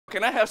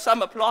Can I have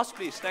some applause,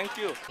 please? Thank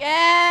you.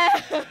 Yeah!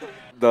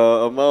 The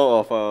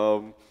amount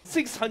of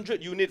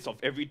 600 units of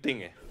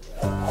everything.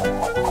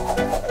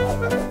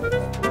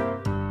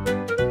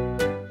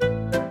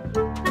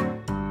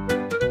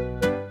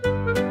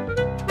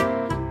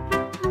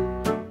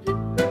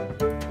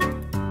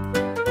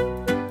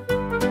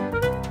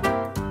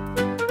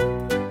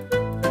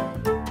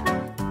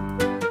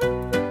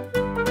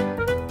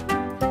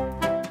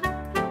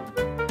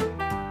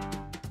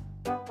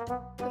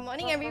 Good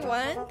morning,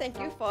 everyone. Thank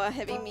you for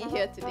having me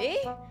here today.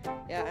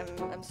 Yeah,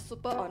 I'm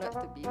super honored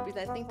to be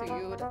presenting to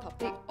you the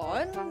topic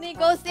on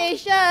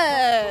negotiation.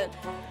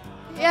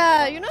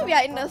 Yeah, you know, we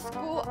are in the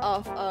school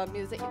of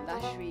music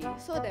industry,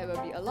 so there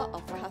will be a lot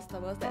of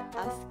customers that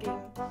asking,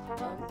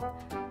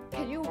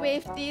 can you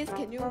waive this?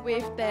 Can you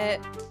waive that?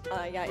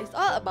 Yeah, it's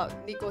all about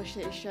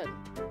negotiation.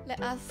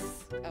 Let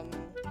us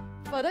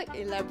further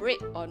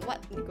elaborate on what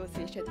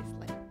negotiation is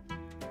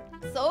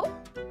like. So,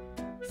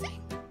 see,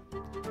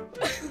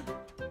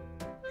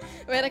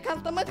 when a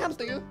customer comes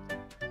to you,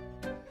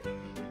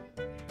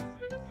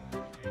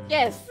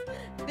 yes,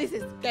 this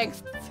is gang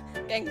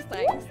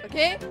signs,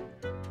 okay?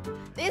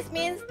 This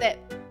means that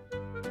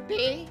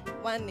they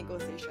want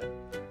negotiation.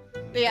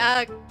 They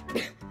are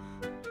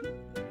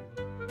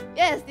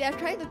yes, they are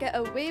trying to get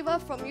a waiver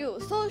from you.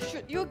 So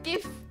should you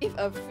give it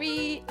a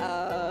free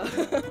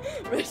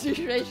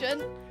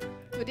registration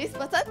to this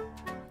person?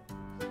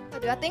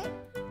 What do you think?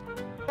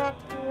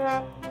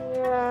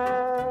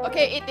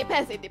 Okay, it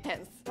depends.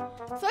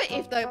 So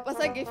if the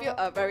person gives you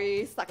a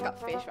very stuck-up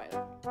face, right?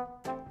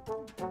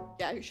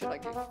 Yeah, you should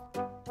not give.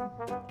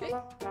 Okay?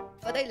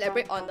 Further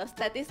elaborate on the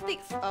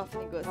statistics of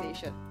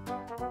negotiation.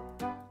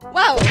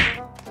 Wow!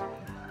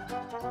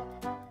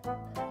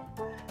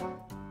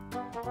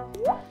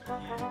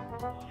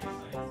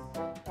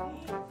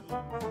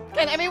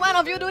 Can every one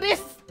of you do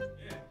this?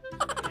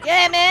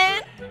 Yeah,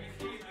 man!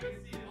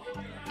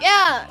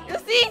 Yeah, you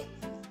see?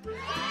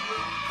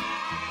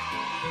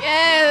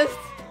 Yes!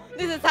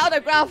 This is how the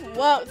graph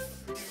works.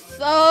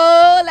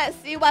 So, let's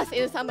see what's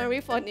in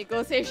summary for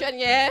negotiation,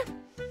 yeah?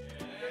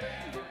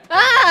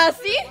 Ah,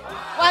 see?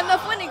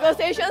 Wonderful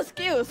negotiation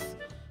skills.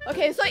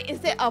 Okay, so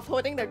instead of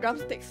holding the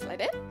drumsticks like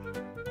that,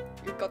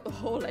 you got to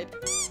hold like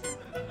that.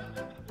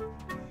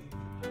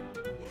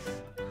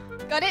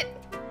 Got it?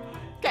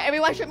 Okay,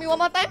 everyone show me one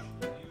more time.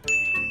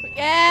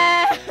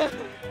 Yeah!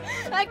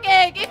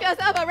 Okay, give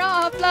yourself a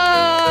round of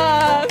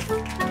applause.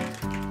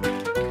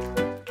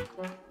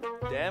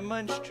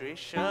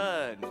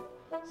 Demonstration.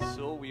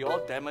 So we all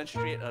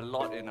demonstrate a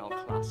lot in our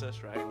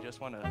classes, right? Just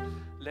want to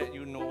let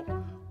you know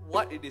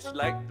what it is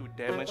like to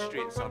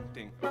demonstrate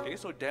something. Okay,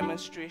 so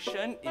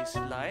demonstration is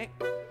like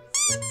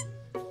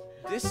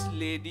this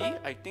lady,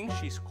 I think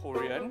she's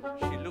Korean.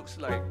 She looks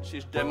like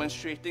she's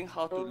demonstrating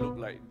how to look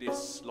like this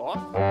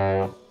sloth.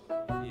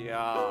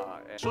 Yeah.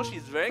 So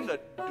she's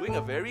doing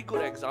a very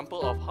good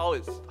example of how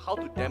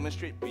to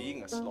demonstrate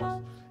being a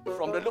sloth.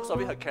 From the looks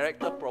of it, her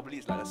character probably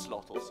is like a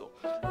sloth also.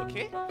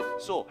 Okay?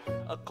 So,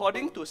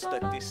 according to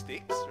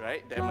statistics,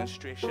 right,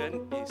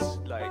 demonstration is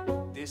like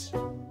this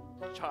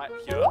chart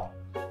here.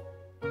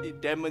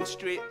 It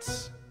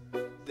demonstrates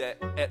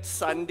that on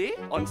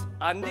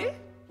Sunday,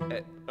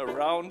 at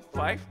around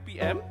 5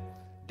 p.m.,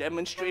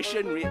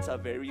 demonstration rates are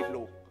very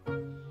low.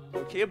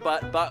 Okay,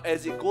 but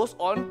as it goes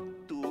on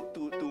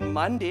to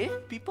Monday,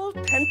 people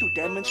tend to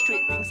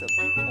demonstrate things a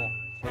bit more.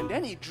 And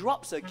then it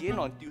drops again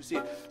on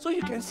Tuesday. So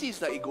you can see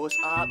it's like it goes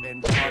up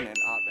and down and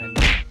up and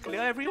down.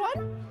 Clear,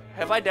 everyone?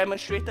 Have I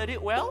demonstrated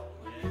it well?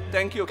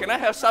 Thank you. Can I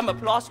have some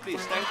applause,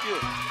 please? Thank you.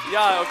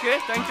 Yeah, okay.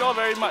 Thank you all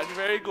very much.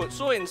 Very good.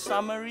 So in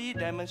summary,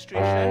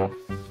 demonstration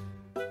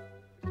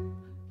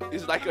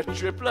is like a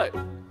triplet.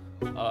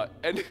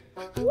 And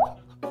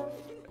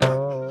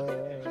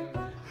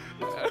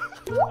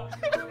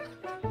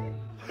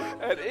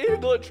and A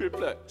not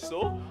triplet.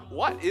 So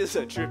what is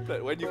a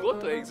triplet? When you go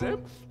to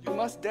exam, you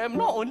must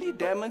not only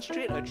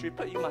demonstrate a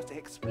triplet, you must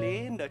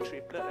explain the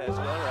triplet as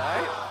well,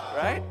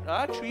 right?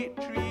 Right?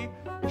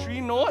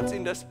 Three notes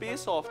in the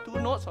space of 2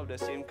 notes of the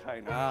same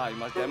kind. You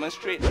must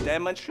demonstrate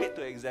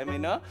to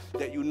examiner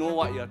that you know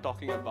what you're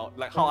talking about,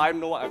 like how I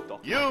know what I'm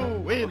talking about. You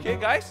win! Okay,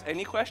 guys,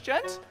 any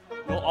questions?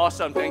 No,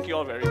 awesome. Thank you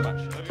all very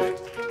much. Okay.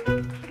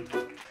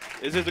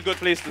 Is this a good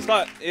place to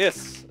start?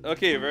 Yes.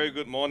 Okay, very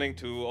good morning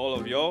to all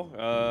of y'all.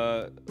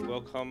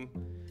 Welcome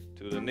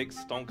to the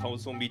next Town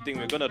Council meeting.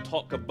 We're going to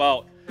talk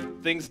about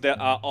things that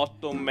are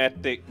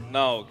automatic.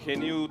 Now,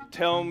 can you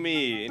tell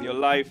me in your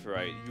life,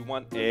 right, you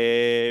want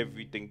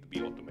everything to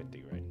be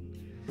automatic, right?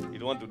 You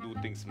don't want to do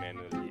things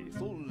manually.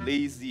 So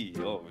lazy.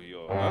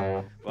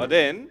 But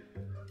then,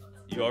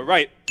 you're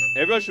right.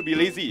 Everyone should be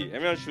lazy.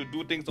 Everyone should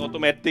do things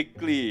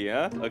automatically.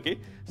 Okay?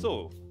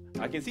 So,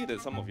 I can see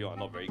that some of you are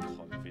not very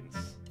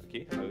convinced.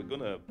 Okay? I'm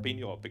going to paint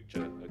you a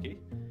picture. Okay?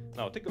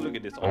 Now, take a look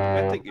at this.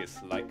 Automatic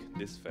is like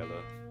this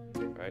fella.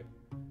 Right?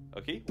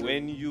 Okay?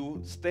 When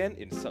you stand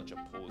in such a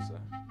pose.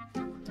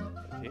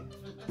 Okay?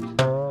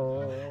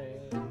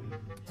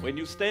 When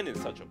you stand in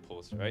such a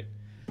pose, right?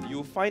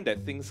 You find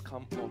that things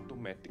come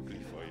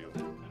automatically for you.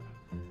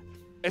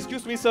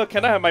 excuse me, sir,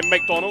 can I have my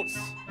McDonald's?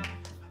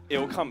 It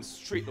will come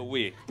straight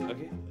away,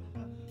 okay?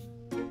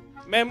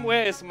 Ma'am,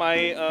 where is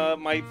my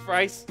my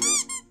fries?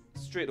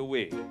 Straight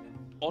away.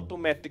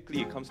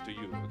 Automatically it comes to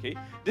you, okay?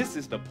 This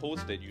is the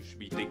pose that you should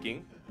be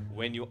taking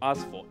when you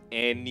ask for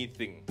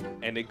anything,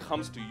 and it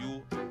comes to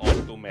you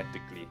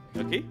automatically,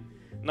 okay?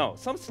 Now,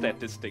 some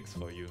statistics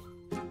for you,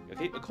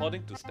 okay?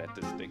 According to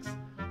statistics,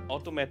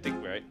 automatic,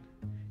 right,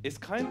 is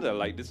kind of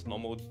like this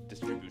normal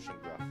distribution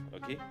graph,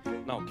 okay?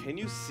 Now, can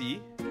you see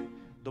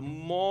the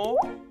more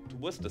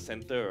towards the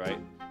center, right,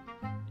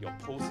 your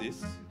pose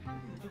is?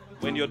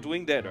 When you're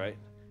doing that, right,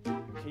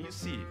 can you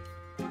see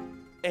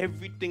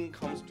everything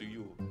comes to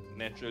you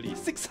naturally?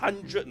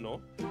 600,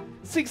 no?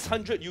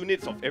 600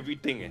 units of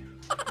everything, eh?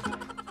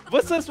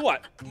 Versus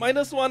what?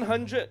 Minus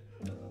 100.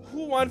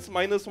 Who wants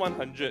minus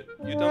 100?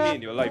 You tell me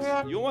in your life.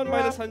 You want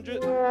minus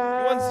 100? You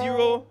want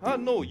 0? Huh?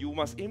 No, you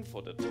must aim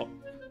for the top.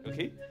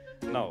 Okay?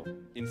 Now,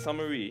 in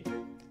summary,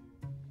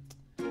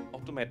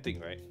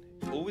 automatic, right?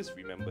 Always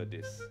remember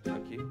this.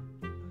 Okay?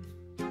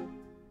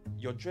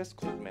 Your dress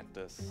code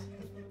matters.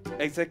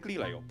 Exactly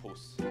like your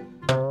pose.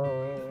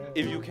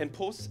 If you can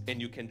pose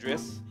and you can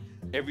dress,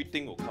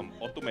 everything will come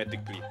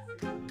automatically.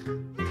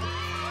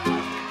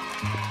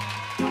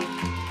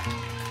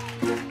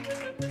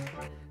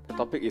 The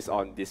topic is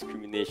on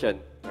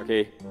discrimination,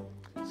 okay?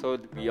 So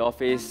we all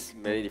face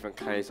many different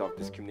kinds of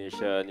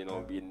discrimination, you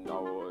know, in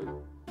our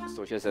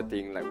social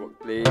setting like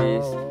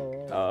workplace,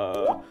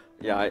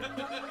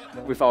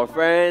 with our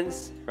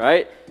friends,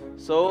 right?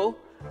 So,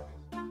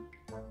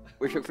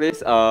 which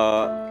workplace?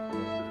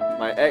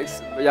 My ex,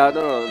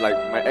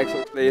 my ex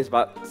workplace,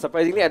 but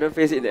surprisingly I don't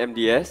face it in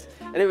the MDS.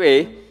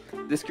 Anyway,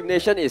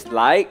 discrimination is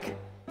like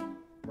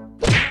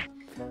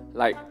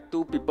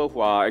two people who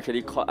are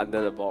actually caught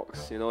under the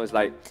box. You know, it's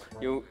like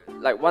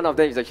one of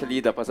them is actually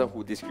the person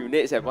who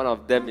discriminates, and one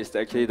of them is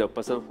actually the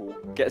person who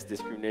gets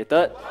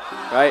discriminated,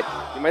 right?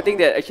 You might think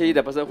that actually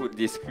the person who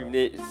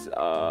discriminates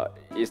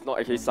is not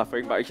actually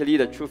suffering, but actually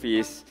the truth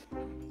is,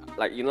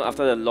 like, you know,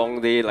 after the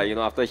long day, like, you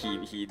know, after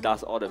he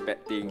does all the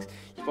bad things,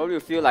 he probably will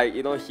feel like,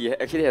 you know, he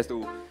actually has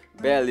to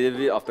bear a little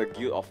bit of the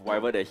guilt of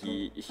whatever that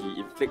he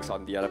inflicts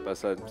on the other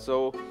person.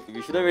 So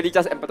we shouldn't really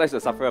just empathize with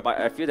the sufferer, but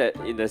I feel that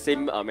in the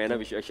same manner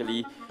we should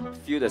actually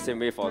feel the same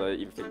way for the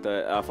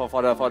inflicted, for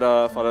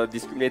the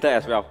discriminator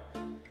as well.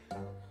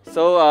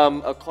 So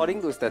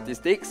according to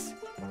statistics,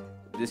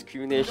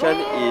 discrimination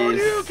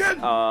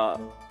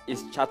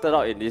is charted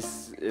out in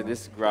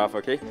this graph.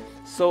 Okay,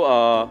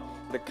 so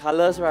the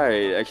colors,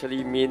 right,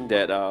 actually mean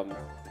that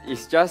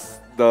it's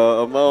just the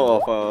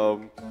amount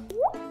of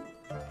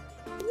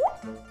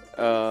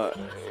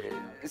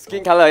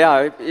skin color.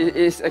 Yeah,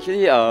 it's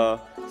actually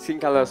skin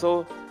color.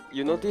 So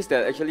you notice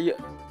that actually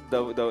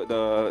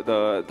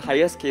the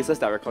highest cases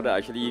that are recorded are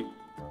actually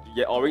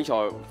orange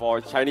or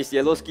for Chinese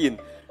yellow skin,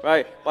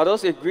 right? But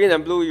those with green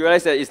and blue, you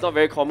realize that it's not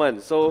very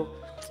common. So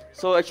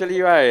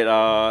actually, right,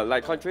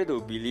 like contrary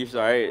to beliefs,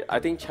 right, I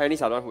think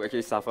Chinese are the ones who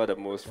actually suffer the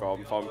most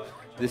from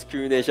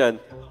discrimination.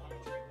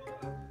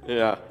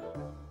 Yeah.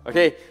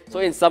 Okay, so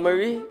in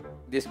summary,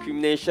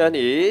 discrimination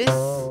is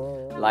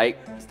like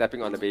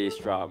stepping on the bass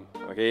drum.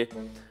 Okay,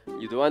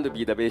 you don't want to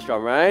be the bass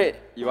drum, right?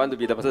 You want to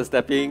be the person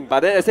stepping, but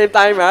then at the same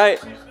time,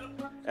 right?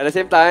 At the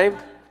same time,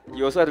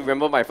 you also have to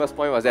remember my first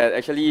point was that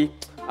actually,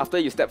 after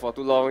you step for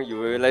too long, you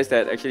realize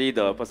that actually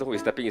the person who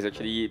is stepping is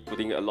actually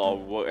putting a lot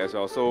of work as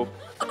well. So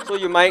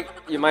you might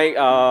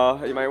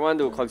want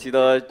to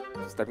consider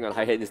stepping on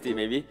high head instead,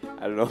 maybe.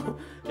 I don't know.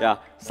 Yeah.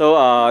 So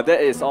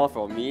that is all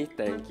from me.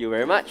 Thank you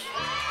very much.